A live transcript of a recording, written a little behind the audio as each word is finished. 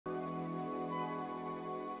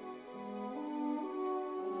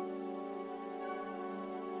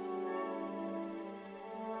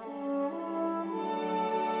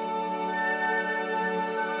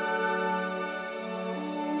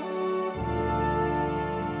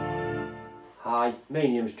Hi, my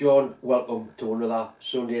name's John. Welcome to another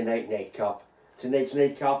Sunday night nightcap. Tonight's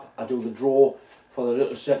nightcap, I do the draw for the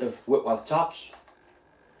little set of Whitworth taps.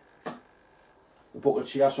 The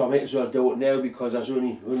bucket's here, so I might as well do it now because there's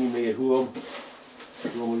only me at home.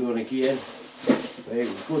 We're doing again.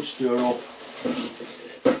 Right, good stir up.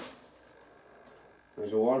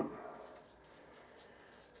 There's one.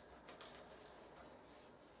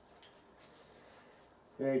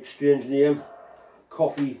 Right, strange name.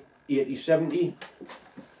 Coffee 8070.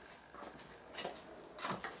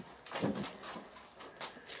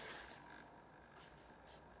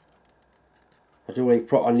 I do like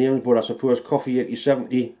proper names, but I suppose Coffee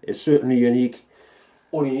 8070 is certainly unique.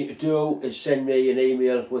 All you need to do is send me an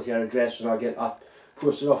email with your address and I'll get that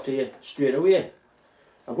posted off to you straight away.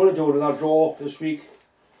 I'm going to do another draw this week.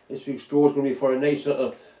 This week's draw is going to be for a nice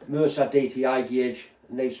little Mercer DTI gauge,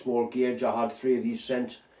 a nice small gauge. I had 3 of these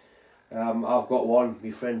sent. I've got one,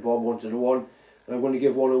 my friend Bob wanted one, and I'm going to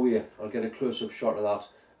give one away. I'll get a close-up shot of that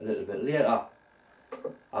a little bit later.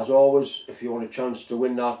 As always, if you want a chance to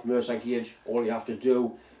win that Mercer gauge, all you have to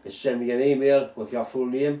do is send me an email with your full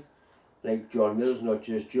name, like John Mills, not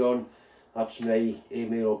just John. That's my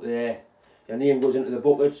email up there. Your name goes into the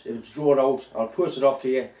bucket. If it's drawn out, I'll post it off to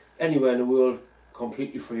you anywhere in the world,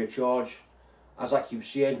 completely free of charge. As I keep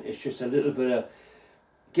saying, it's just a little bit of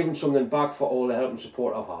giving something back for all the help and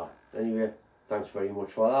support I've had. Anyway, thanks very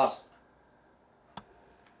much for that.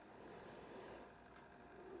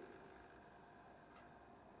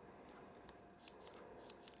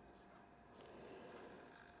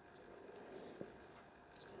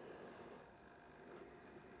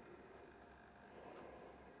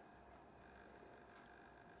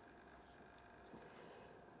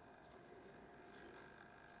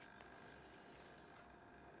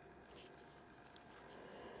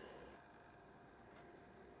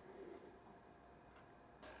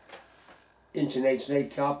 In tonight's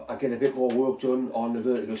nightcap, I get a bit more work done on the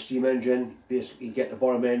vertical steam engine, basically get the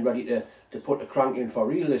bottom end ready to put the crank in for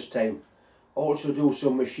real this time. I also do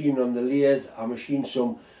some machining on the lathe. I machine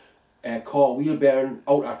some car wheel bearing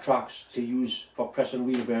outer tracks to use for pressing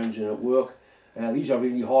wheel bearings in at work. These are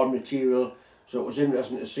really hard material, so it was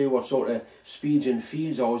interesting to see what sort of speeds and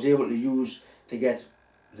feeds I was able to use to get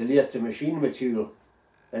the lathe to machine material.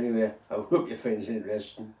 Anyway, I hope you find it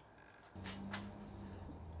interesting.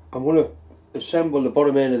 I'm going to assemble the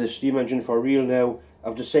bottom end of the steam engine for real now.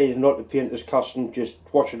 I've decided not to paint this casting, just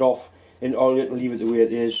wash it off in oil and leave it the way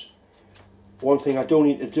it is. One thing I do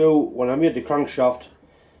need to do, when I made the crankshaft,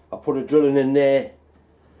 I put a drilling in there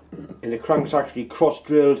and the crank's actually cross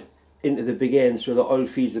drilled into the big end, so the oil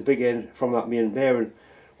feeds the big end from that main bearing.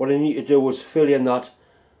 What I need to do is fill in that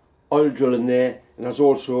oil drill in there, and there's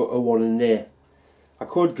also a one in there. I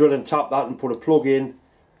could drill and tap that and put a plug in.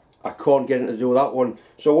 I can't get it to do that one.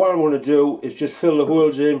 So what I'm going to do is just fill the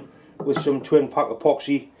holes in with some twin pack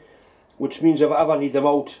epoxy, which means if I ever need them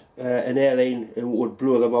out, an airline would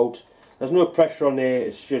blow them out. There's no pressure on there,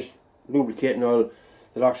 it's just lubricating oil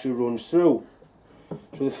that actually runs through.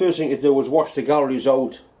 So the first thing to do is wash the galleries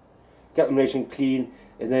out, get them nice and clean,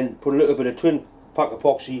 and then put a little bit of twin pack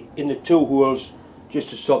epoxy in the 2 holes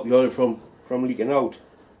just to stop the oil from leaking out.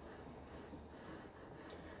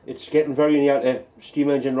 It's getting very near to steam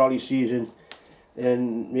engine rally season,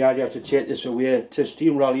 and the idea is to take this away to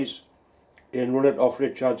steam rallies and run it off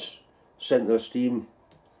Richard's central steam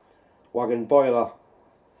wagon boiler,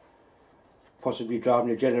 possibly driving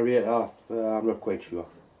a generator. I'm not quite sure.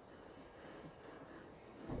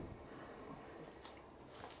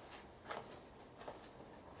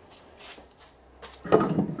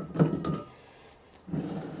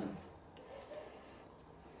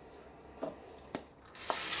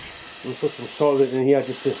 We'll put some solvent in here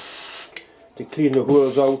just to clean the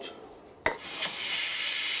holes out.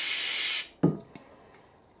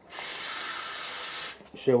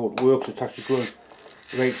 See how it works, it's actually going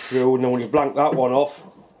right through, and then when you blank that one off,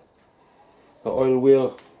 the oil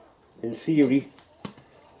will, in theory,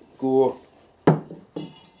 go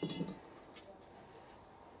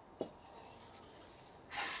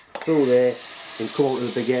through there and come out to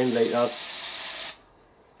the big end like that.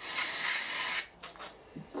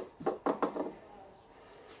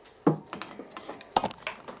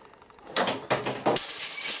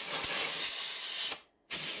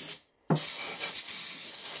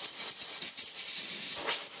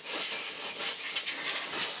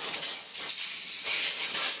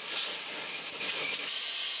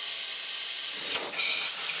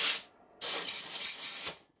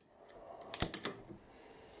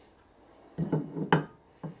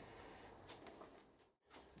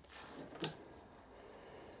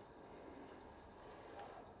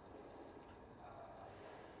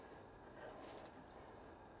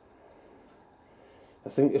 I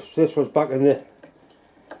think if this was back in the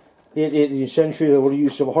late 18th century, they would have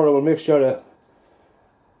used some horrible mixture of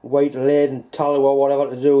white lead and tallow or whatever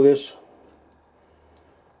to do this.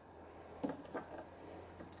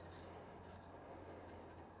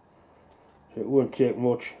 So it won't take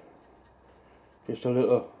much, just a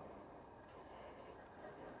little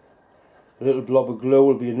blob of glue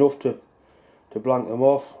will be enough to blank them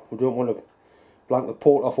off. We don't want to blank the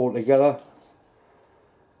port off altogether.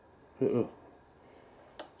 Little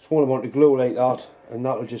small amount of glue like that, and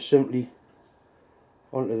that will just simply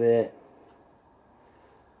onto there.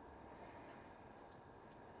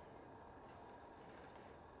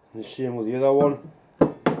 And the same with the other one.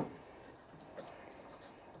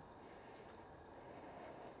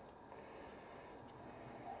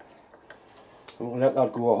 And we'll let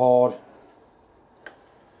that go hard.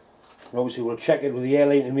 And obviously we'll check it with the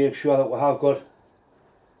airline to make sure that we have got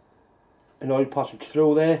an oil passage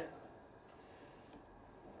through there.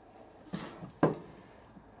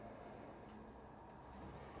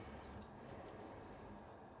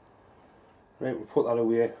 Right, we'll put that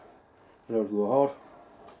away and it'll go hard.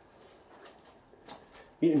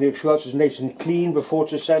 You need to make sure that's nice and clean before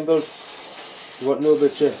it's assembled. You want no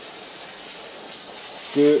bits of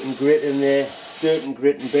dirt and grit in there. Dirt and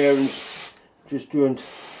grit and bearings just don't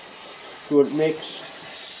mix.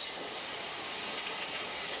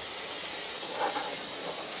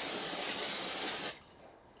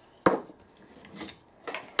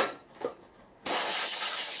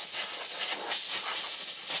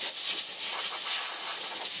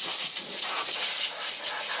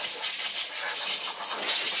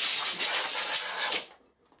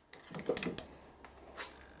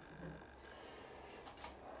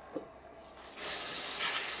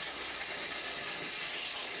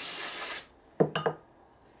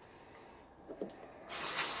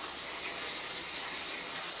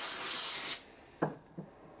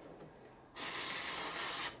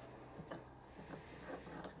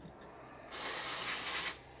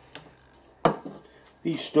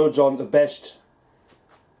 These studs aren't the best.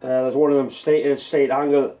 There's one of them straight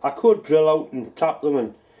angle. I could drill out and tap them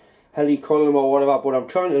and helicoil them or whatever, but I'm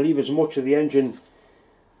trying to leave as much of the engine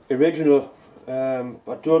original.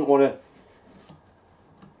 I don't want to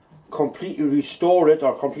completely restore it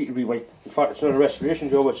or completely rewrite. In fact, it's not a restoration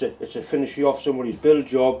job, it's a finishing off somebody's build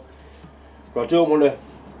job. But I don't want to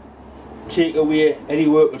take away any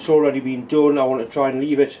work that's already been done. I want to try and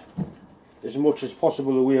leave it as much as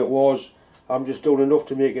possible the way it was. I'm just doing enough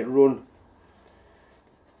to make it run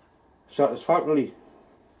satisfactorily.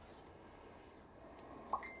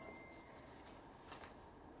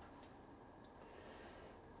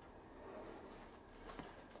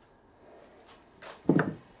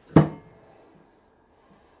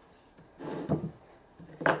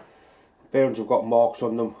 Bearings have got marks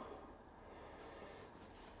on them.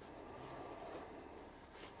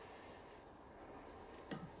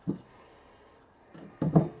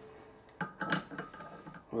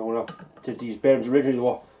 When I did these bearings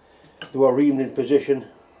originally, they were reamed in position.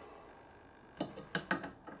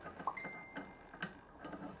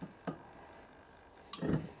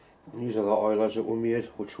 And these are the oilers that were made,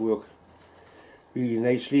 which work really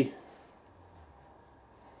nicely.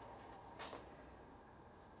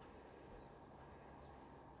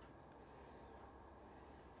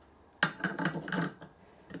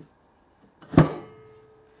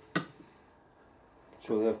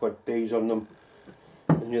 So they've got bays on them.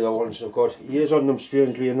 And the other ones have got ears on them,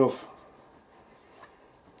 strangely enough.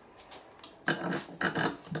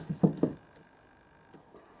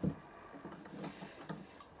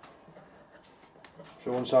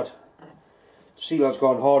 So once that sealer's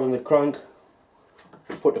gone hard on the crank,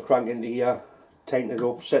 put the crank into here, tighten it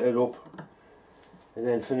up, set it up, and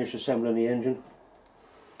then finish assembling the engine.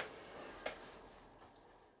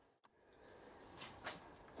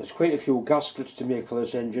 There's quite a few gaskets to make for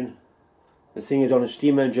this engine. The thing is, on a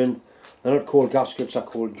steam engine, they're not called gaskets, they're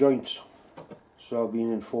called joints. So I've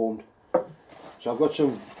been informed. So I've got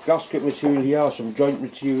some gasket material here, some joint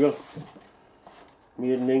material,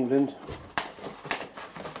 made in England.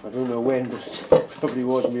 I don't know when, but it probably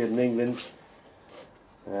was made in England.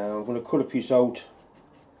 I'm going to cut a piece out,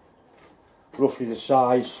 roughly the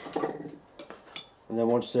size, and then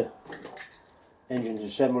once the engine's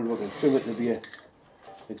assembled, we can trim it to be a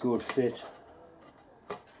good fit.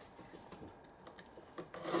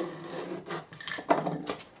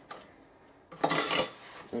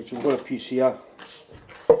 Right, so we've got a piece here.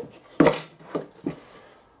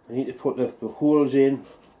 I need to put the holes in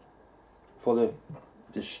for the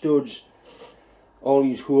studs. All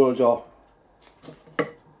these holes are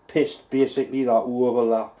pissed basically, they're over,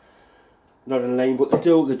 they're not in line, but they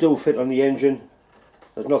do fit on the engine.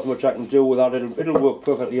 There's not much I can do with that. It'll work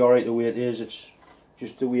perfectly alright the way it is. It's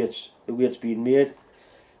just the way it's been made.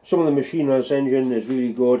 Some of the machining on this engine is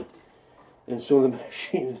really good, and some of the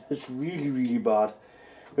machining is really bad.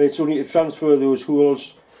 Right, so we need to transfer those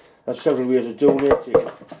holes. There's several ways of doing it.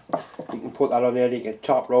 You can put that on there, and you can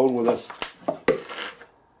tap round with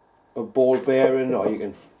a ball bearing, or you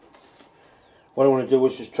can. What I want to do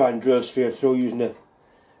is just try and drill straight through using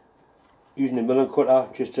a milling cutter,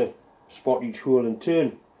 just to spot each hole in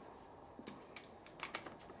turn.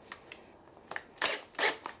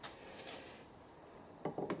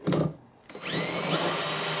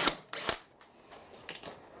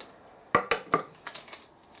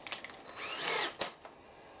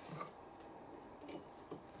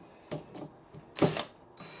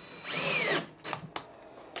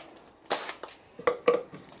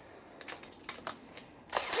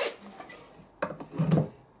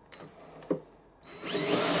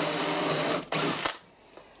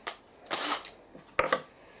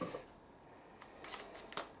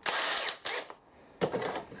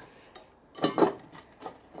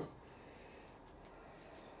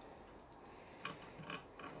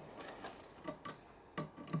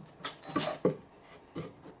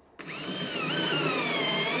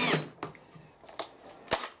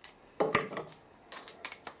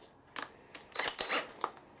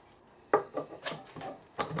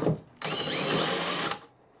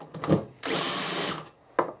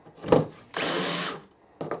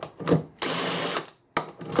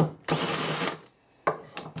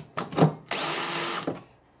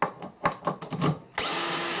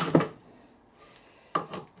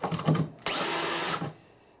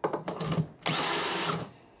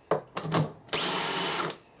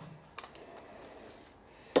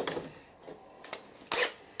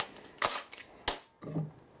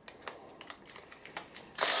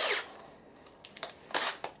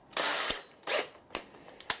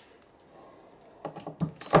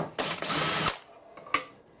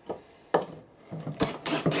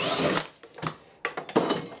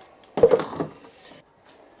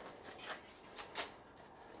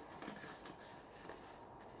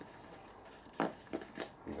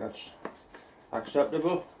 That's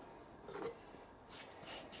acceptable.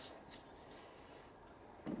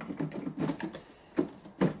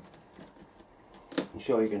 I'm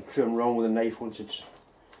sure you can trim around with a knife once it's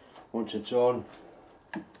on.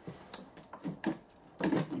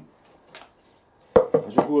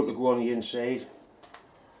 There's a hole to go on the inside.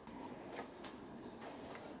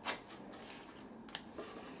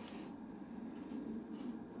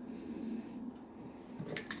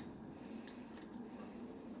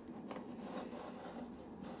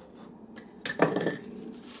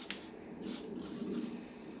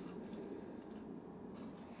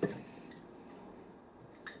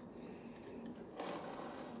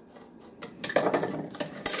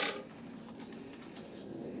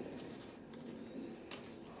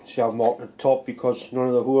 See, I've marked the top because none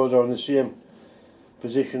of the holes are in the same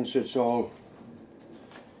position, so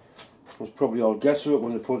it's probably all guesswork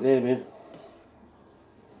when they put them in.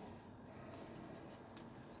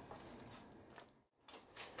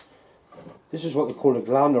 This is what they call a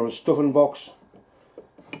gland, or a stuffing box.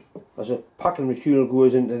 As a packing material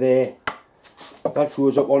goes into there, that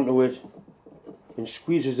goes up onto it and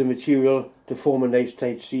squeezes the material to form a nice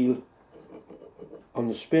tight seal on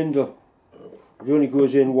the spindle. It only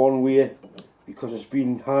goes in one way because it's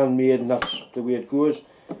been handmade, and that's the way it goes.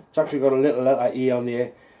 It's actually got a little letter E on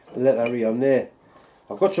there, the letter E on there.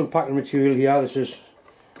 I've got some packing material here. This is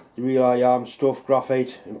the real I-arm stuff,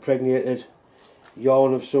 graphite impregnated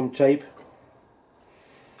yarn of some type.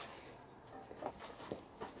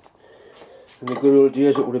 In the good old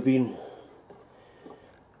days it would have been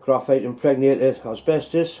graphite impregnated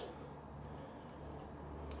asbestos,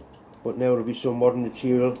 but now it'll be some modern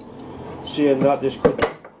material. Saying that, this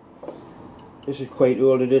is quite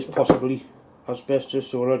old. It is possibly asbestos,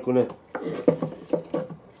 so we're not going to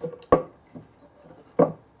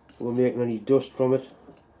go making any dust from it.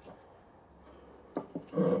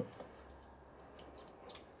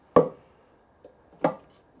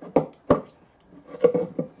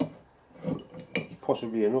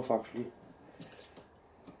 Possibly enough, actually.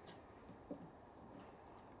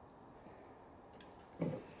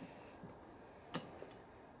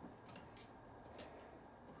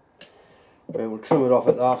 Right, we'll trim it off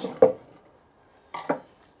at that.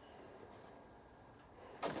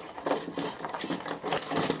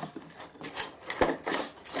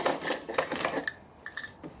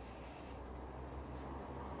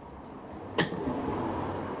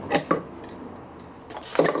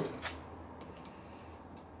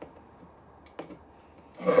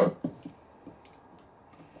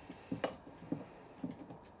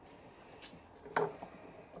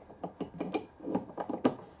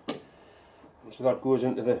 So that goes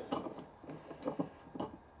into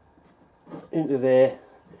there.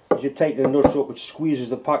 As you tighten the nuts up, it squeezes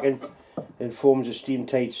the packing and forms a steam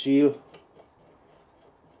tight seal.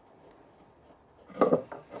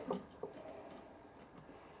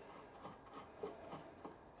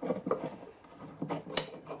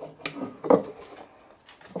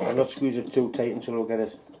 And not squeeze it too tight until we get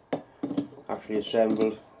it actually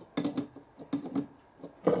assembled.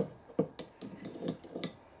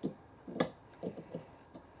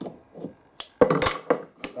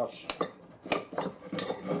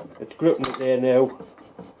 It's gripping it there now.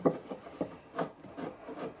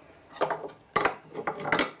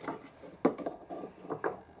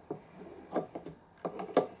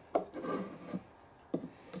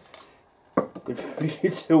 Could really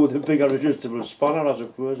do with a bigger adjustable spanner, I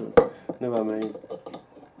suppose, but never mind.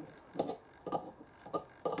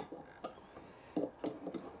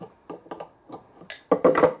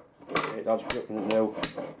 Okay, that's gripping it now.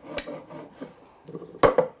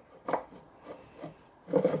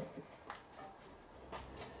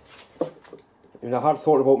 And I had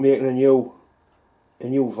thought about making a new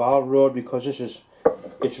valve rod, because it's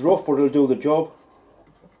rough, but it'll do the job.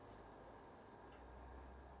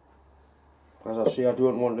 As I say, I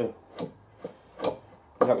don't want to.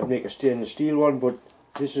 I could make a stainless steel one, but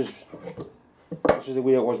this is the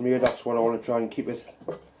way it was made. That's what I want to try and keep it.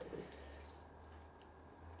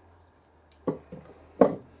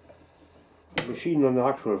 The machine on the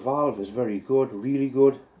actual valve is very good, really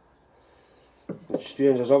good. It's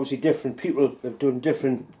strange. There's obviously different people have done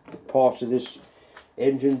different parts of this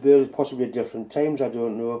engine build, possibly at different times, I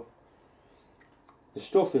don't know. The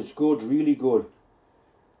stuff that's good, really good.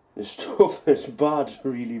 The stuff that's bad,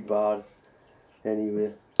 really bad.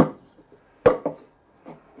 Anyway.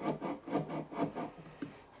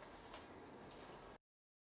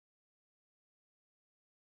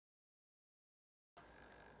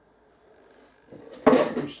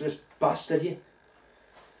 Who's this bastard here?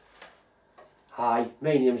 Hi,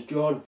 my name's John.